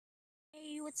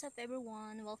what's up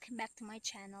everyone? Welcome back to my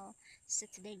channel. So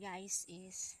today guys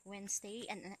is Wednesday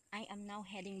and I am now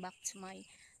heading back to my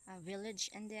village,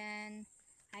 and then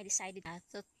I decided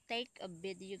to take a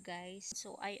video guys.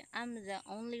 So I am the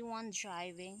only one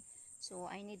driving, so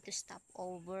I need to stop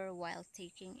over while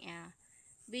taking a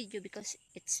video because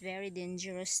it's very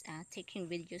dangerous taking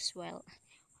videos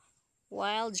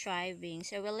while driving.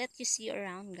 So I will let you see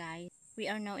around guys. We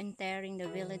are now entering the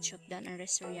village of Dan and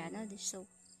Resoriano. So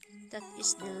that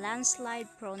is the landslide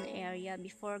prone area.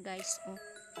 Before guys,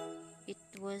 it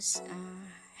was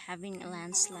having a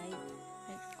landslide,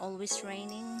 like always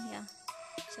raining. Yeah,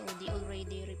 so they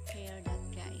already repaired that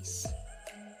guys.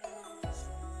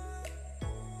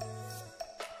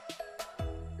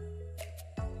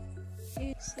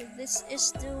 So this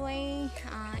is the way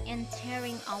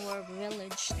entering our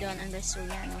village Dan and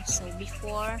Resoriano. So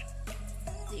before,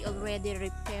 they already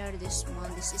repaired this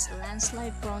one. This is a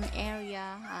landslide prone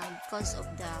area because of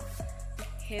the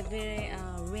heavy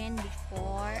rain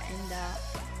before and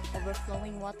the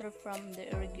overflowing water from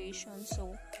the irrigation.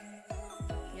 So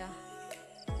yeah,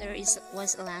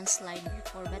 was a landslide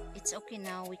before, but it's okay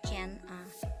now. We can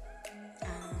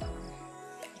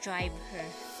drive her.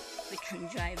 We can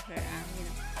drive her.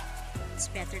 It's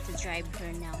better to drive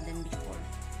her now than before.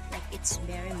 Like it's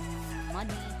very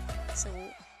muddy. So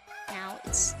now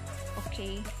it's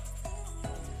okay.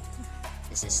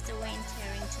 This is the way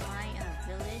entering to my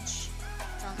village,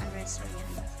 town and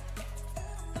Resoriano.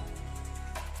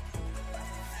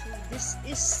 So this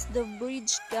is the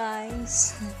bridge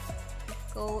guys.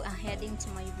 Go heading to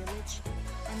my village,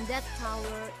 and that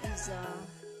tower is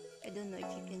I don't know if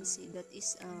you can see, that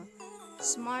is a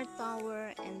smart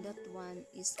tower, and that one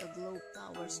is a globe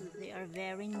tower, so they are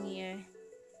very near.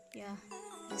 Yeah,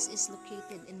 this is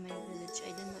located in my village.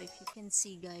 I don't know if you can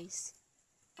see guys,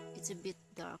 it's a bit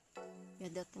dark. Yeah,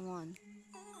 that one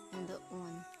and that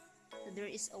one. So there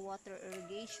is a water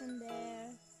irrigation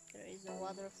there is a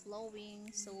water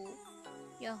flowing. So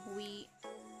yeah,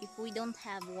 if we don't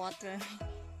have water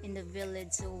in the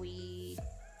village, so we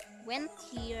went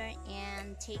here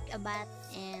and take a bath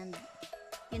and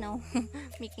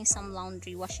making some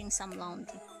laundry, washing some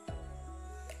laundry.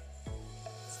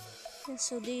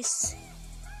 So this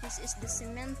is the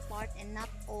cement part, and not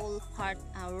all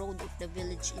road of the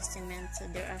village is cement. So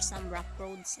there are some rock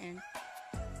roads, and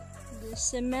the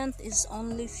cement is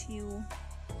only few.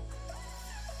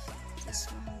 This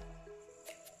one,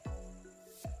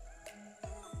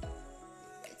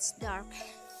 it's dark.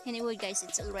 Anyway guys,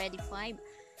 it's already 5.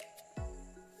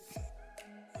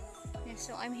 Yeah,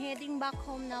 so I'm heading back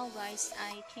home now guys.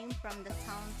 I came from the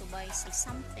town to buy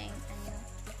something, and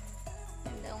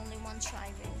I'm the only one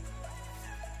driving.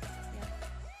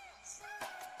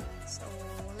 So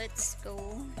let's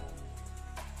go.